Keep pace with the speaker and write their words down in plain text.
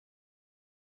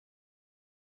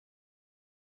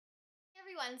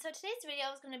Everyone, so today's video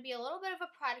is going to be a little bit of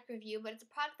a product review, but it's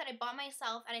a product that I bought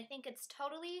myself and I think it's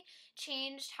totally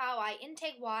changed how I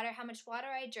intake water, how much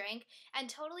water I drink, and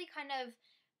totally kind of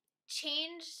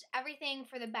changed everything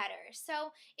for the better.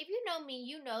 So if you know me,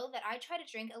 you know that I try to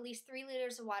drink at least 3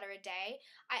 liters of water a day.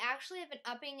 I actually have been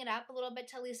upping it up a little bit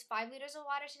to at least 5 liters of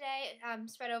water today,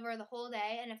 spread over the whole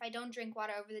day, and if I don't drink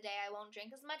water over the day, I won't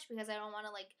drink as much because I don't want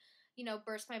to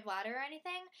burst my bladder or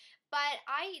anything. But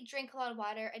I drink a lot of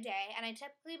water a day, and I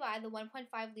typically buy the 1.5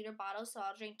 liter bottles, so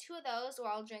I'll drink 2 of those, or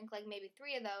I'll drink like maybe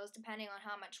 3 of those, depending on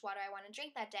how much water I want to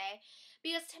drink that day.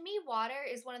 Because to me, water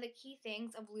is one of the key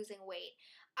things of losing weight.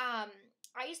 I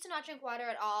used to not drink water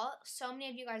at all. So many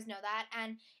of you guys know that.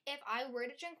 And if I were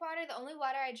to drink water, the only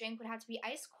water I drink would have to be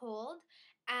ice cold,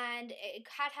 and it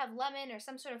had to have lemon or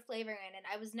some sort of flavor in it.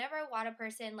 I was never a water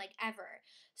person, like, ever.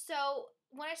 So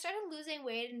when I started losing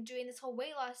weight and doing this whole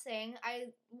weight loss thing,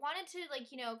 I wanted to,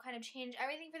 kind of change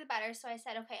everything for the better. So I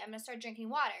said, okay, I'm going to start drinking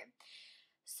water.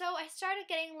 So I started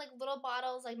getting like little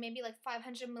bottles, like maybe like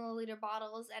 500 milliliter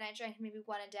bottles, and I drank maybe 1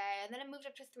 a day, and then I moved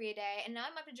up to 3 a day, and now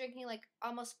I'm up to drinking like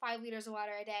almost 5 liters of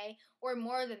water a day, or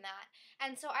more than that.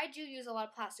 And so I do use a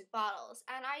lot of plastic bottles,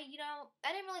 and I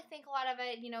didn't really think a lot of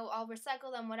it, I'll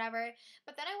recycle them, whatever.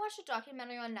 But then I watched a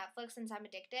documentary on Netflix, Since I'm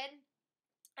Addicted,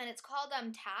 and it's called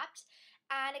Tapped,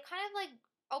 and it kind of like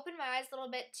opened my eyes a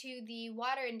little bit to the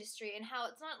water industry and how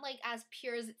it's not like as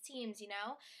pure as it seems, and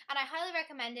I highly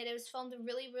recommend it. It was filmed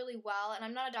really, really well, and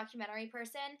I'm not a documentary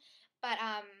person, but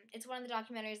it's one of the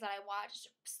documentaries that I watched.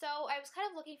 So I was kind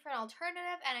of looking for an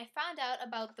alternative, and I found out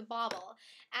about the Bobble,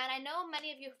 and I know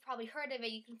many of you have probably heard of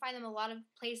it. You can find them a lot of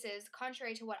places,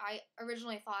 contrary to what I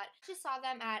originally thought. I just saw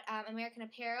them at American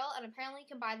Apparel, and apparently you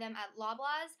can buy them at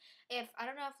Loblaws. I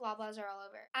don't know if Loblaws are all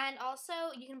over. And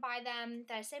also, you can buy them,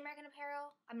 did I say American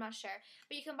Apparel? I'm not sure.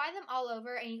 But you can buy them all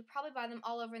over, and you can probably buy them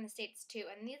all over in the States too.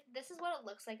 And this is what it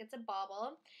looks like. It's a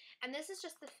Bobble, and this is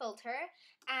just the filter,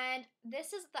 and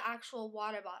this is the actual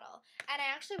water bottle. And I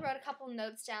actually wrote a couple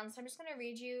notes down, so I'm just going to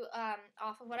read you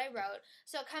off of what I wrote.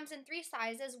 So it comes in 3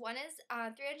 sizes. One is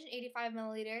 385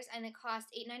 milliliters, and it costs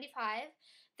 $8.95.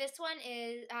 This one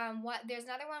is there's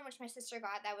another one which my sister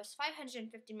got that was 550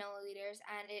 milliliters,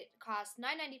 and it cost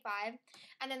 $9.95.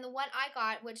 And then the one I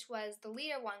got, which was the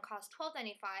liter one, cost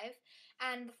 $12.95.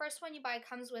 And the first one you buy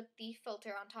comes with the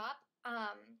filter on top.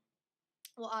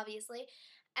 Well, obviously.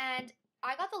 And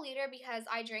I got the liter because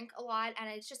I drink a lot, and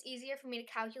it's just easier for me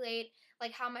to calculate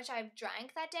like how much I've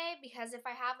drank that day, because if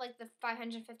I have like the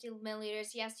 550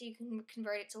 milliliters, yes, you can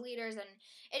convert it to liters, and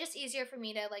it's just easier for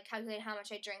me to like calculate how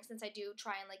much I drink, since I do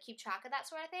try and like keep track of that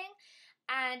sort of thing.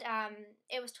 And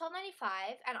it was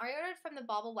 $12.95, and I ordered from the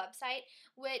Bobble website,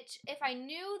 which if I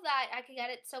knew that I could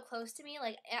get it so close to me,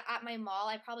 like at my mall,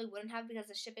 I probably wouldn't have, because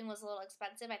the shipping was a little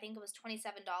expensive. I think it was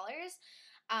 $27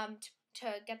 to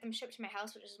get them shipped to my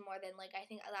house, which is more than like I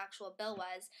think the actual bill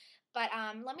was. But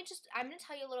I'm going to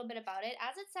tell you a little bit about it.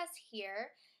 As it says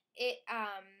here, it's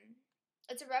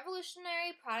a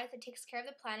revolutionary product that takes care of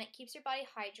the planet, keeps your body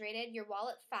hydrated, your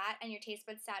wallet fat, and your taste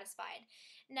buds satisfied.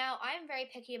 Now, I'm very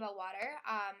picky about water.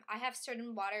 I have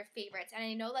certain water favorites, and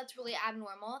I know that's really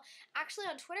abnormal.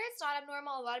 Actually, on Twitter, it's not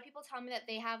abnormal. A lot of people tell me that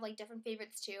they have like different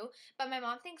favorites too, but my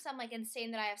mom thinks I'm like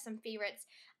insane that I have some favorites.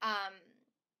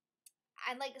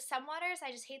 I like some waters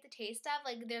I just hate the taste of.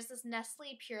 Like there's this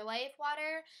Nestle Pure Life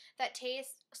water that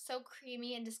tastes so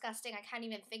creamy and disgusting. I can't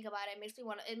even think about it.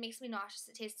 It makes me nauseous.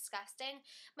 It tastes disgusting.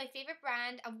 My favorite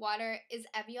brand of water is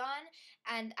Evian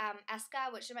and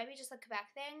Esca, which might be just a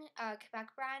Quebec thing,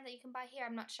 Quebec brand that you can buy here.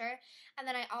 I'm not sure. And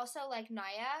then I also like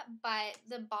Naya, but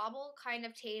the Bobble kind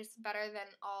of tastes better than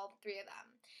all 3 of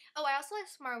them. Oh, I also like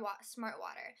Smart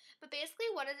Water. But basically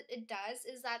what it does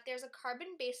is that there's a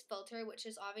carbon-based filter, which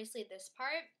is obviously this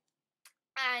part,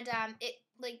 and it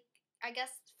like I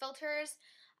guess filters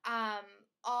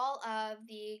all of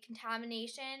the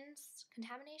contaminations,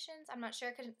 I'm not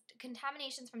sure,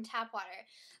 contaminations from tap water.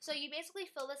 So you basically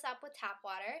fill this up with tap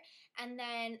water, and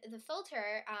then the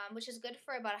filter, which is good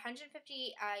for about 150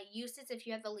 uses if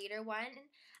you have the liter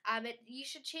one. You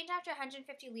should change after 150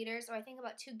 liters, or I think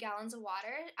about 2 gallons of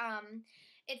water.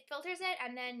 It filters it,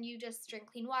 and then you just drink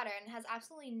clean water, and it has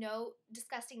absolutely no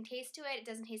disgusting taste to it. It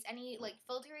doesn't taste any like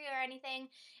filtery or anything.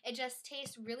 It just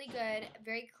tastes really good,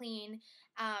 very clean,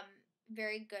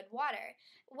 very good water.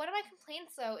 One of my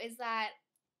complaints though is that,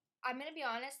 I'm gonna be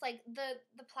honest, like the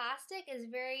plastic is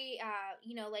very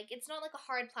like it's not like a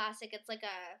hard plastic, it's like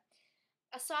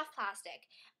a soft plastic.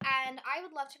 And I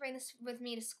would love to bring this with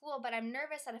me to school, but I'm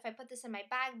nervous that if I put this in my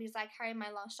bag, because I carry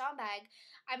my Longchamp bag,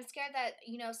 I'm scared that,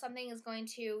 something is going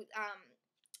to,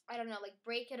 I don't know, like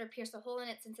break it or pierce a hole in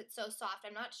it since it's so soft.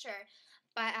 I'm not sure.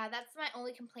 But that's my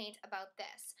only complaint about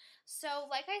this. So,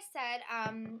 like I said,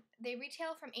 they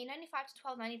retail from $8.95 to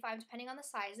 $12.95 depending on the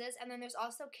sizes, and then there's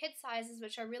also kid sizes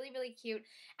which are really really cute.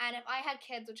 And if I had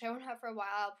kids, which I won't have for a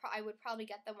while, I would probably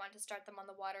get them one to start them on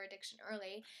the water addiction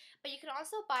early. But you can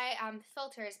also buy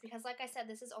filters because, like I said,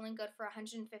 this is only good for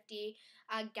 150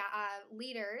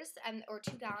 liters and or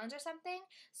 2 gallons or something.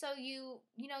 So you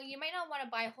know you might not want to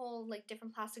buy a whole like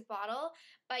different plastic bottle,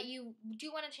 but you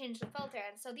do want to change the filter.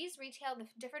 And so these the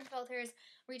different filters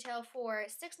retail for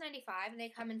 $6.95, and they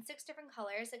come in 6 different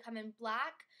colors. They come in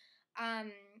black,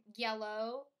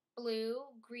 yellow, blue,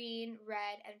 green,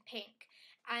 red, and pink.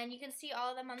 And you can see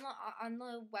all of them on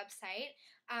the website.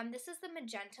 This is the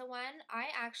magenta one. I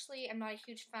actually am not a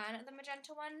huge fan of the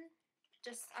magenta one.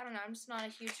 I don't know, I'm just not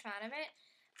a huge fan of it.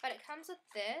 But it comes with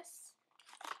this.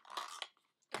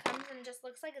 It comes and just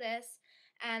looks like this.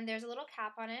 And there's a little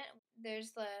cap on it.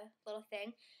 There's the little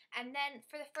thing. And then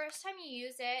for the first time you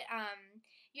use it,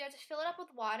 you have to fill it up with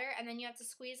water, and then you have to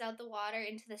squeeze out the water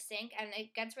into the sink, and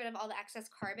it gets rid of all the excess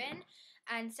carbon.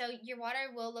 And so your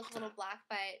water will look a little black,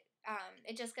 but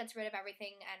it just gets rid of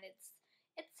everything, and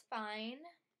it's fine.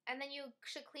 And then you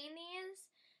should clean these.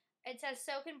 It says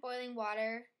soak in boiling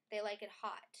water. They like it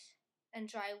hot and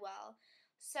dry well.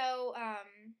 So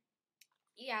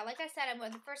yeah, like I said,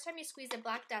 the first time you squeeze it,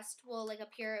 black dust will like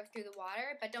appear through the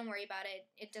water, but don't worry about it.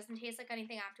 It doesn't taste like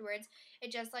anything afterwards.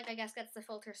 It just like I guess gets the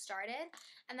filter started.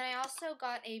 And then I also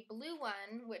got a blue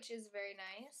one, which is very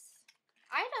nice.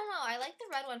 I don't know. I like the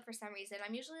red one for some reason.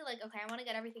 I'm usually like, okay, I want to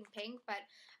get everything pink, but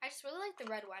I just really like the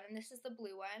red one, and this is the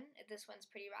blue one. This one's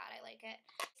pretty rad. I like it.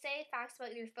 Say facts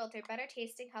about your filter: better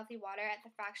tasting, healthy water at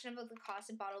the fraction of the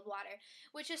cost of bottled water,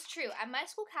 which is true. At my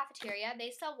school cafeteria,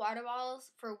 they sell water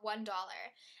bottles for $1,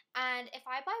 and if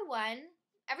I buy one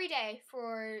every day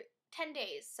for 10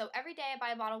 days, so every day I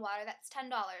buy a bottle of water, that's $10,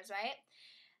 right?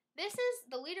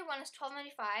 The liter one is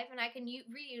 $12.95, and I can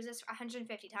reuse this 150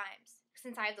 times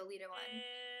since I have the liter one.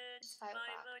 It's 5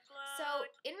 o'clock. So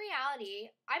in reality,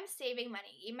 I'm saving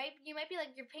money. You might be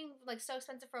like, you're paying like so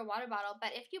expensive for a water bottle,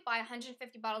 but if you buy 150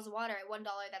 bottles of water at $1,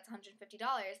 that's $150.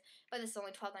 But this is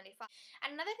only $12.95.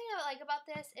 And another thing I like about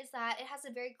this is that it has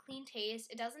a very clean taste.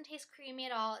 It doesn't taste creamy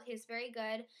at all. It tastes very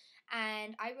good,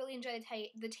 and I really enjoy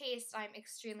the taste. I'm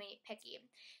extremely picky.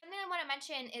 Something I want to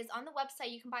mention is on the website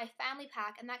you can buy a family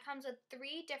pack, and that comes with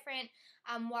 3 different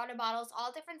water bottles,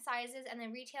 all different sizes, and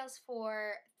then retails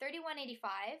for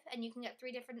 $31.85, and you can get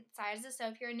 3 different sizes. So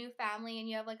if you're a new family and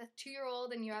you have like a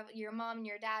 2-year-old and you have your mom and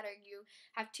your dad, or you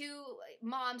have 2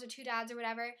 moms or 2 dads or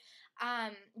whatever,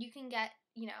 you can get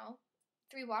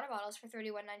 3 water bottles for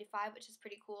 $31.95, which is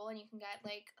pretty cool, and you can get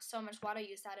like so much water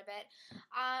use out of it.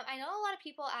 I know a lot of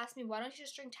people ask me, why don't you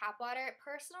just drink tap water?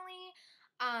 Personally,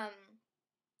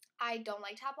 I don't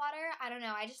like tap water. I don't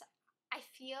know. I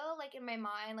feel like in my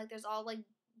mind like there's all like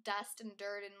dust and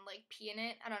dirt and like pee in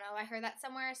it. I don't know. I heard that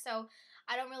somewhere. So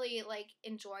I don't really like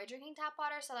enjoy drinking tap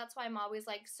water. So that's why I'm always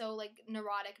like so like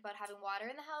neurotic about having water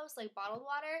in the house, like bottled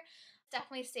water.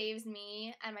 Definitely saves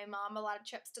me and my mom a lot of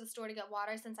trips to the store to get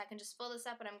water, since I can just fill this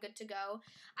up and I'm good to go.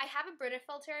 I have a Brita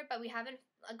filter, but we haven't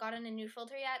gotten a new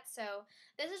filter yet. So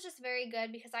this is just very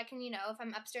good because I can, if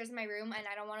I'm upstairs in my room and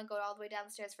I don't want to go all the way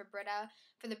downstairs for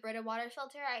the Brita water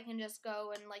filter, I can just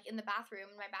go and like in my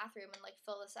bathroom and like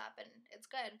fill this up, and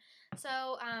it's good.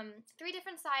 So 3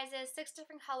 different sizes, 6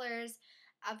 different colors,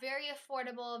 very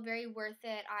affordable, very worth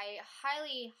it. I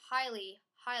highly, highly,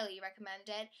 highly recommend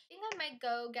it. I think I might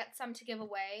go get some to give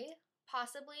away,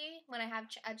 possibly when I have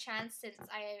a chance, since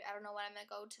I don't know when I'm gonna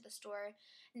go to the store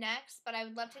next, but I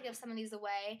would love to give some of these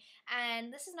away.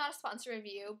 And this is not a sponsor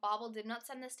review. Bobble did not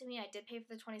send this to me. I did pay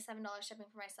for the $27 shipping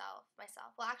for myself.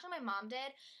 Well, actually my mom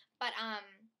did, but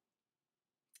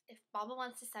if Bobble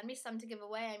wants to send me some to give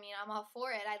away, I mean, I'm all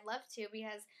for it. I'd love to,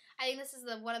 because I think this is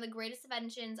one of the greatest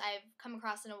inventions I've come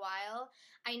across in a while.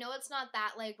 I know it's not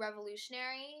that like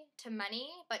revolutionary to many,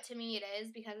 but to me it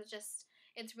is, because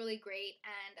it's really great,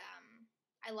 and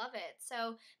I love it.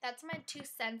 So that's my 2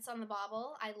 cents on the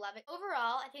Bobble. I love it.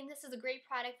 Overall, I think this is a great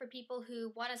product for people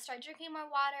who want to start drinking more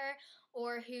water,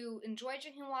 or who enjoy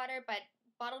drinking water, but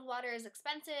bottled water is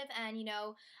expensive, and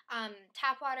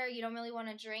tap water you don't really want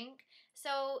to drink.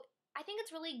 So I think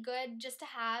it's really good just to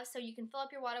have, so you can fill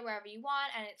up your water wherever you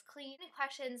want, and it's clean. Any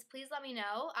questions, please let me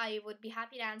know. I would be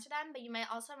happy to answer them, but you might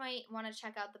want to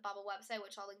check out the Bobble website,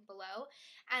 which I'll link below.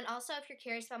 And also, if you're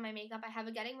curious about my makeup, I have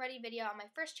a getting ready video on my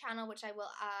first channel, which I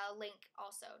will link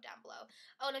also down below.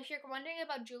 Oh, and if you're wondering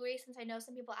about jewelry, since I know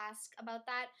some people ask about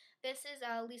that, this is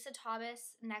a Lisa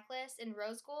Thomas necklace in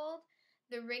rose gold.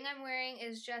 The ring I'm wearing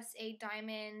is just a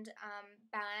diamond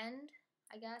band.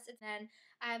 I guess. And then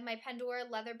I have my Pandora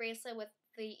leather bracelet with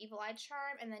the evil eye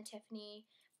charm, and then Tiffany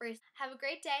bracelet. Have a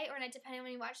great day or night depending on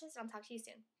when you watch this, and I'll talk to you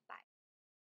soon. Bye.